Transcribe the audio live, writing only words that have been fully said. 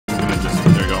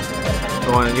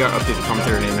Go on, you got to update the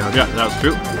commentary name now. Yeah, that was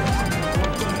true.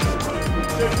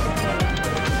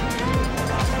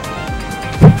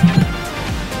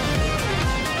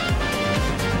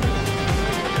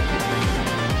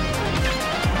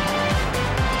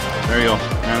 There you go.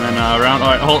 And then around.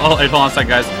 Alright, hold on a sec,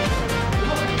 guys.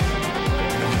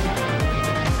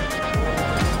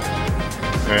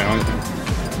 Alright,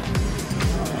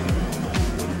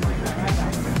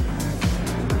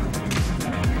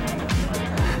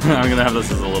 I'm gonna have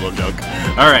this as a little joke.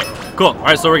 Alright, cool.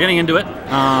 Alright, so we're getting into it.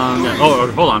 Oh,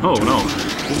 hold on. Oh, no.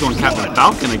 He's going Captain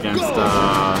Falcon against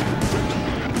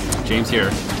James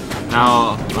here.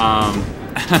 Now,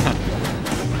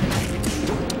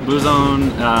 Blue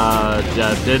Zone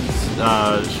did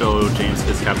show James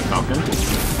his Captain Falcon.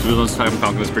 Blue Zone's Captain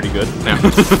Falcon was pretty good. Yeah.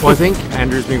 Well, I think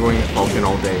Andrew's been going Falcon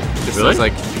all day. Just really? as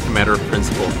like a matter of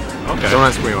principle. Okay. Don't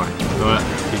ask me why. What?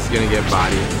 He's gonna get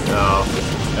bodied. Oh.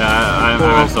 Yeah, I'm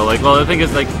also like, well, the thing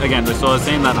is, like, again, so I was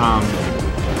saying that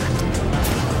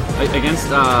against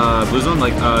Blue Zone,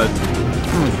 like,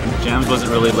 Jams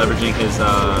wasn't really leveraging his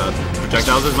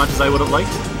projectiles as much as I would have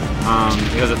liked.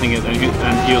 Because the thing is, and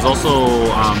he was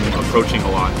also approaching a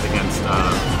lot against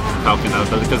Falcon.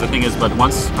 Because the thing is, but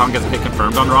once Falcon gets a hit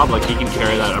confirmed on Rob, like, he can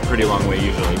carry that a pretty long way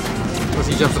usually. Plus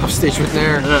he jumps off stage with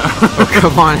Nair. Oh,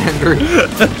 come on, Andrew.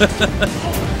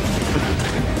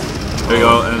 There you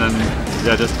go, and then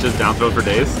yeah, just down throw for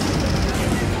days.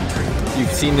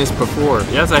 You've seen this before.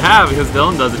 Yes, I have, because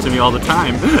Dylan does it to me all the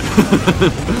time.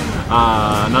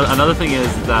 Another thing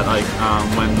is that, like,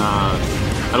 when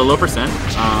at a low percent,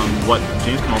 what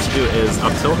James can also do is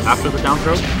up tilt after the down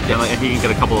throw, and, like, he can get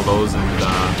a couple of those, and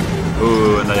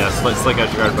ooh, and yeah, slick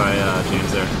edge guard by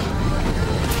James there.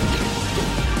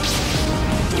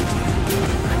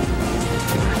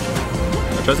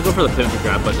 Tries to go for the pin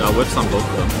grab, but whips on both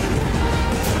of them.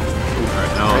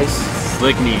 Alright, now nice.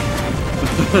 Slick knee.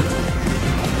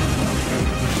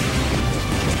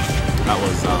 That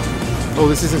was oh,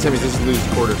 this isn't semis, this is lose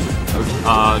quarters.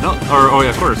 no, or oh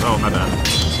yeah, quarters. Oh, my bad.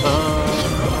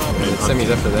 Semis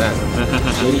after that.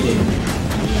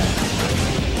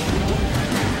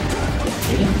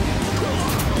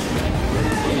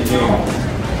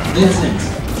 Vincent.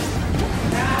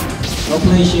 Go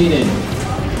play Shaden.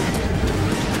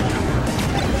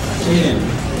 Shaden,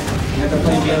 you have to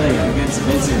play melee against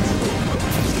Vincent.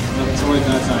 Look towards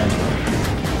that side.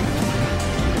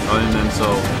 Oh, and then so.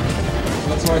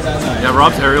 Look towards that side. Yeah,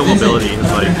 Rob's aerial mobility is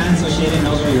like. Your hand so Shaden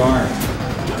knows where you are.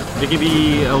 It can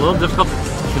be a little difficult to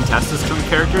contest his current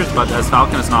characters, but as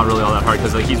Falcon, it's not really all that hard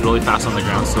because, like, he's really fast on the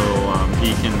ground, so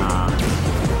he can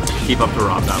keep up to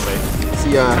Rob that way.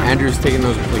 See, Andrew's taking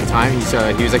those like time.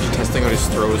 He was actually testing out his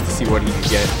throws to see what he could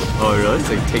get. Oh, really? He's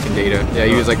like taking data. Yeah,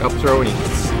 he was like up throw and he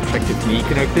checked his knee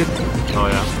connected. Oh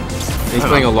yeah. And he's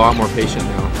playing a lot more patient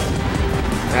now.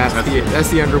 That's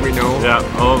the Andrew we know. Yeah.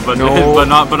 Oh, but no. but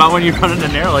not when you run in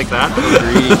an air like that.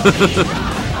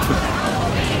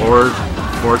 Or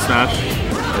forward smash.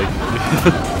 Like,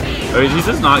 I mean, he's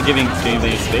just not giving James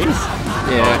any space.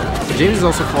 Yeah. But James is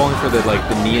also calling for the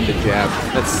knee into jab.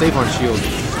 That's safe on shield.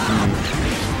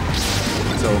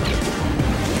 So.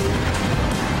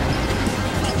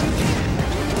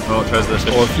 Oh, tries the.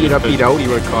 Well, if he had up beat out, he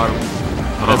would have caught him.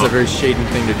 That's a very shading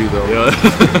thing to do, though. Yeah.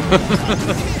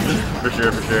 For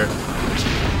sure.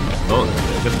 Oh,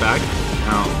 gets back.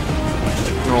 Now.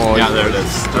 Oh, yeah, there it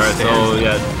is. All right, so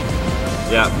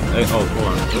yeah. Oh, hold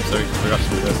on. Oops, sorry, forgot to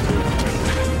do this too.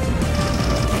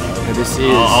 Yeah, this is.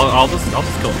 I'll just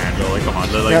kill Anjo. Like, come on,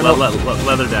 like yeah,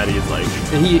 Leather Daddy is like.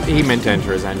 He meant to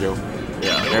enter as Anjo.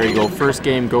 Yeah. There you go. First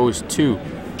game goes to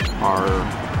our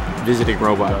visiting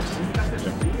robot.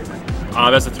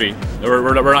 That's a 3.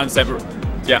 We're not in set.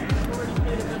 Yeah.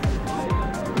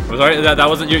 Sorry, that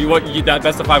wasn't that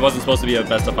best of 5 wasn't supposed to be a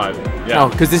best of 5. Yeah. Oh,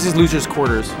 because this is losers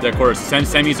quarters. Yeah, quarters.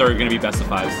 Semis are going to be best of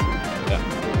 5s. Yeah.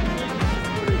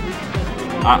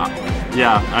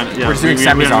 Yeah. We're just doing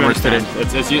semis onwards today.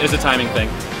 It's a timing thing.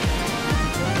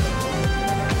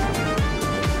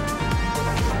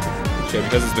 Shit,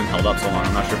 because it's been held up so long,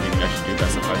 I'm not sure if we can actually do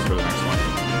best of 5s for the next one.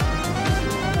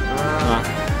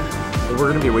 We're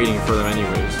going to be waiting for them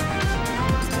anyways.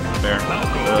 Fair.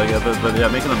 But yeah,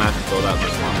 making the match go that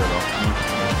much longer though.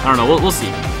 I don't know. We'll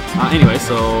see. Anyway,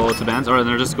 so to bands, or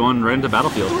they're just going right into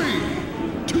Battlefield. 3,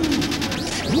 2,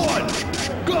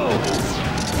 1, go!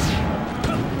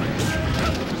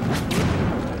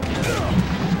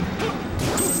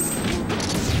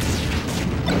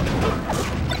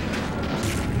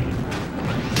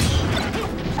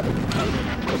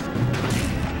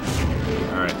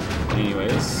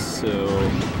 Anyways, so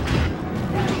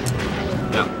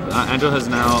yeah, Anjo has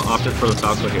now opted for the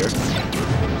Falco here.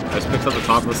 Just picks up the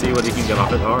top. Let's see what he can get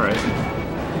off it. All right.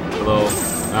 Hello.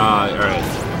 All right.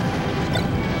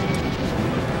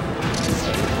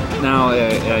 Now,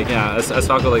 yeah, as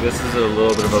Falco, like this is a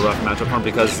little bit of a rough matchup for him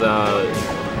because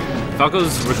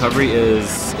Falco's recovery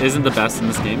isn't the best in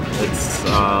this game. It's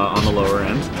on the lower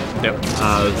end. Yep.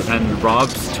 And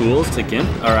Rob's tools to Gimp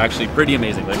are actually pretty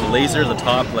amazing. Like laser, the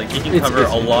top, like he can cover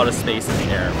a lot of space in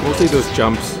the air. Mostly those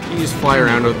jumps. You just fly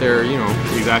around out there, you know.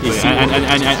 Exactly.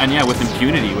 And yeah, with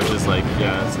impunity, which is like,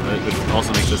 yeah, which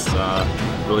also makes this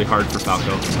really hard for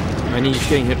Falco. And he's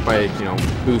getting hit by, you know,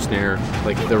 boost and air,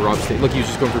 like the Rob state. Look, he was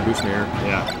just going for boost and air.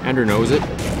 Yeah. Andrew knows it.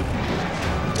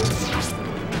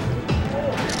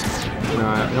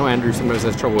 I know Andrew sometimes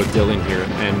has trouble with Dylan here,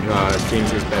 and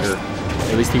James is better.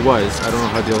 At least he was. I don't know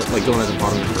how Dylan, like Dylan hasn't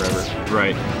fought him forever.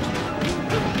 Right.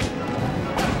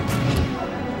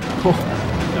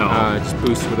 Just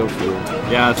boost without fuel.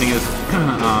 Yeah, the thing is,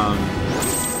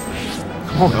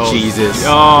 oh, Jesus.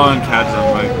 Oh, and catches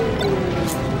him, like,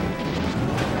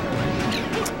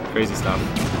 crazy stuff.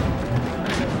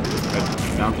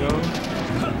 Right, down throw.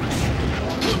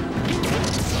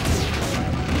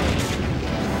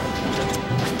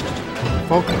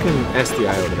 Falco can SDI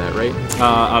out of that, right?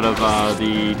 Out of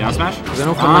the down smash. I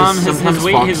know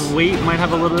from his weight might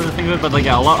have a little bit of thing of it, but like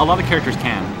yeah, a lot of characters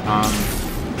can.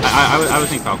 I would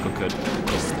think Falco could.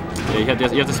 Yeah, you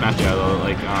have to smash the though,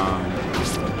 like oh,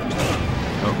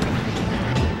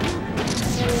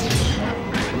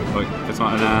 this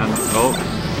one and then oh.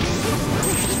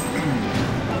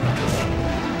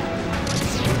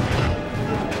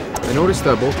 I noticed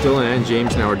that both Dylan and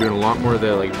James now are doing a lot more of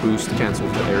the like boost cancel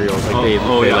for aerials. Like they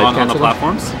yeah, life on the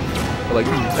platforms. But, like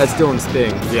that's Dylan's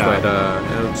thing. Yeah. But I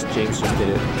know James just did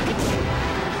it.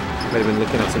 Might have been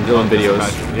looking at some Dylan videos.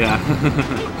 Yeah.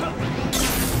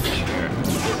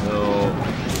 So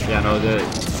yeah, no,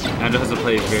 Anjo has to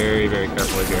play very, very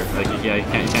carefully here. Like yeah, he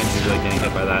can't be like getting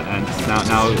hit by that. And now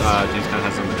James kind of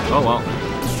has some. Oh well.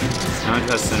 Now he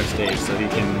has center stage, so he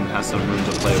can have some room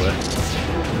to play with.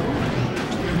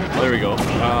 Oh, there we go.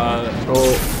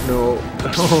 Oh, no.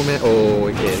 Oh, man. Oh,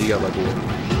 yeah, you got lucky.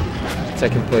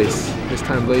 Second place. This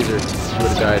time Blazer would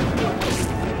have died.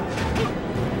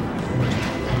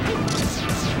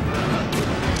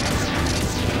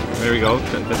 There we go.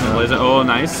 Blazer. Oh,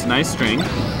 nice string.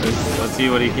 Let's see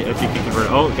what if he can convert.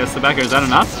 Oh, gets the back air. Is that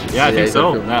enough? Yeah, I think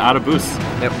so. Out of boost.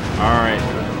 Yep. All right.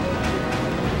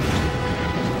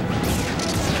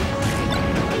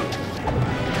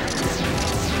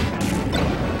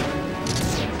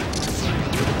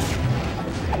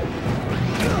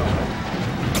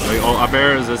 Oh, up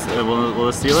air, is this, will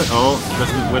this steal it? Oh, this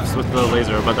whips with the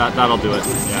laser, but that'll do it.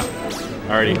 Yeah.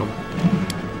 Alrighty.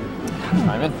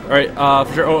 I'm in. Alright,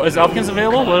 for sure. Oh, is Elkins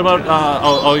available? What about,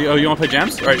 you want to play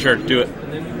jams? Alright, sure, do it.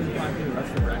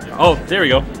 Oh, there we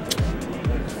go.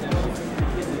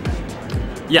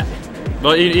 Yeah.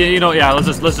 Well, you know, yeah, let's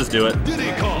just do it.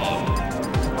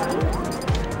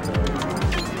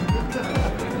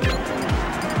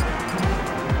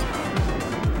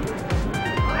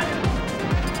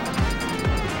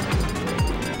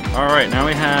 All right, now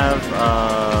we have.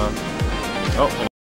 Oh.